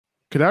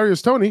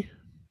Kadarius Toney,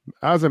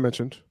 as I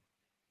mentioned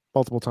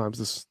multiple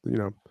times,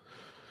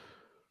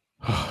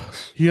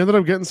 he ended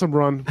up getting some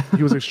run.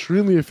 He was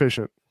extremely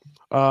efficient.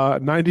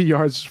 90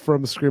 yards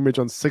from scrimmage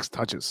on 6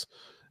 touches.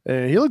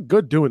 And he looked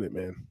good doing it,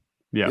 man.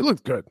 Yeah. He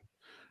looked good.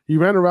 He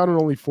ran around on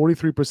only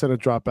 43% of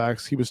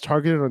dropbacks. He was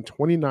targeted on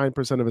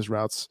 29% of his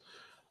routes.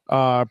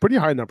 Pretty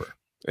high number.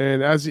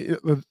 And as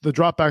the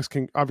dropbacks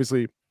can,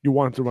 obviously, you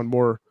want him to run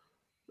more,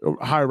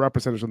 higher route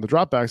percentage on the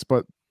dropbacks,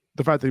 but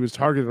the fact that he was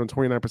targeted on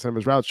 29% of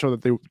his routes show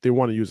that they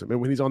want to use him.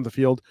 And when he's on the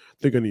field,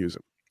 they're going to use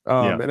him.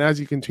 And as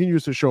he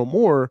continues to show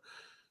more,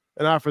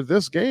 and after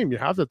this game, you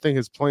have to think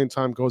his playing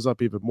time goes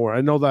up even more.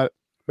 I know that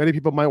many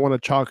people might want to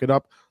chalk it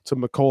up to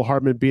McCole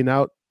Hardman being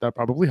out. That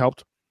probably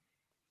helped.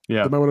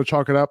 Yeah. They might want to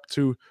chalk it up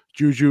to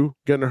Juju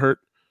getting hurt,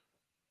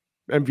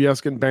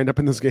 MVS getting banged up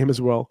in this game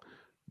as well.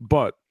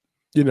 But,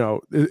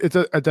 it's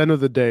at the end of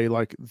the day,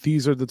 like,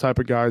 these are the type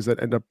of guys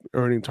that end up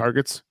earning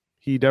targets.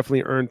 He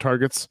definitely earned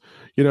targets,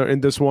 in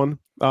this one.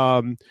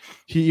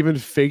 He even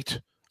faked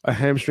a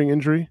hamstring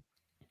injury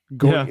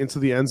going into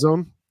the end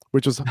zone,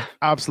 which is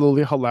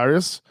absolutely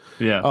hilarious.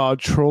 Yeah.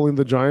 Trolling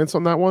the Giants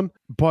on that one.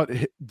 But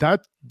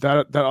that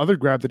other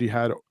grab that he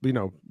had,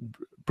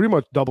 pretty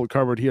much double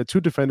covered. He had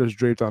 2 defenders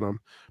draped on him.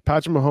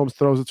 Patrick Mahomes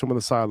throws it to him on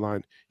the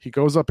sideline. He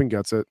goes up and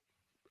gets it.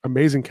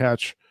 Amazing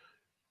catch.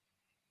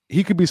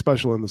 He could be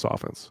special in this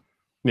offense.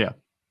 Yeah.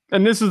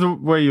 And this is the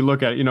way you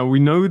look at it. We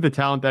know the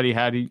talent that he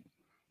had. He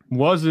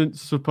wasn't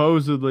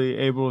supposedly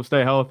able to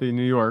stay healthy in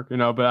New York,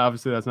 but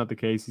obviously that's not the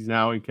case. He's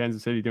now in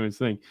Kansas City doing his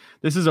thing.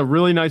 This is a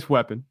really nice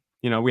weapon.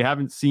 We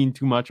haven't seen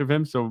too much of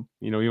him, so,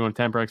 you want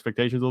to temper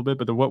expectations a little bit,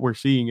 but what we're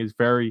seeing is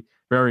very,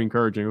 very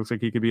encouraging. It looks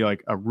like he could be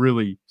like a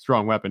really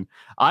strong weapon.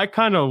 I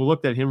kind of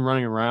looked at him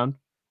running around,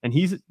 and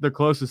he's the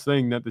closest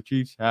thing that the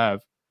Chiefs have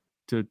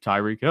to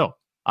Tyreek Hill,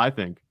 I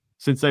think.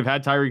 Since they've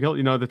had Tyreek Hill,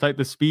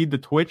 the speed, the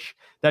twitch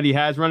that he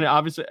has running,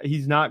 obviously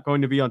he's not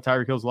going to be on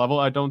Tyreek Hill's level,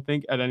 I don't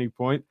think, at any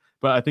point,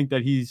 but I think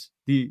that he's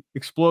the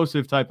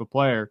explosive type of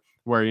player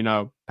where,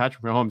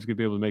 Patrick Mahomes could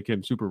be able to make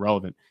him super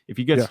relevant. If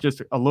he gets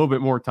just a little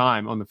bit more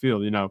time on the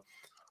field,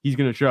 he's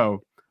going to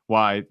show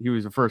why he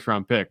was a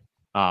first-round pick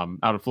out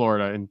of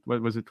Florida. And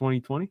what was it,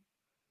 2020?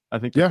 I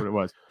think that's what it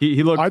was.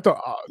 He looked... I thought,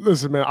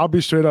 listen, man, I'll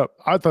be straight up.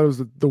 I thought it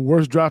was the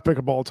worst draft pick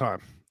of all time.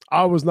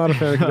 I was not a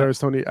fan of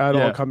Kadarius Toney at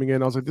all coming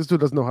in. I was like, this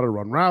dude doesn't know how to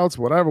run routes,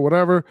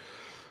 whatever.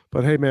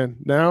 But hey, man,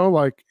 now,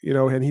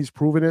 and he's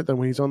proven it that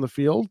when he's on the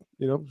field,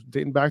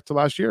 dating back to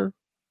last year,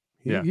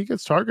 he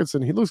gets targets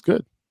and he looks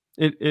good.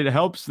 It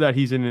helps that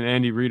he's in an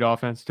Andy Reid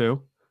offense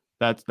too.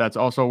 That's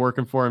also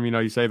working for him.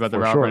 You say about the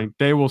route running,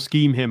 they will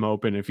scheme him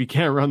open if he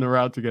can't run the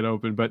route to get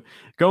open. But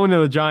going to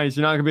the Giants,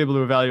 you're not going to be able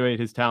to evaluate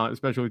his talent,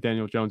 especially with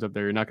Daniel Jones up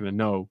there. You're not going to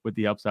know what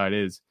the upside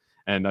is.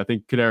 And I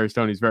think Kadarius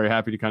Toney is very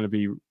happy to kind of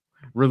be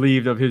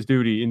relieved of his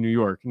duty in New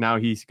York. Now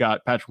he's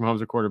got Patrick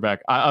Mahomes a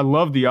quarterback. I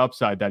love the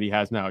upside that he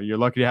has now. You're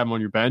lucky to have him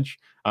on your bench.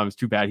 It's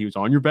too bad he was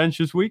on your bench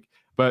this week,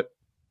 but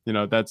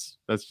that's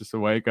just the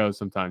way it goes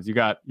sometimes. You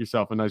got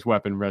yourself a nice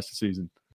weapon rest of the season.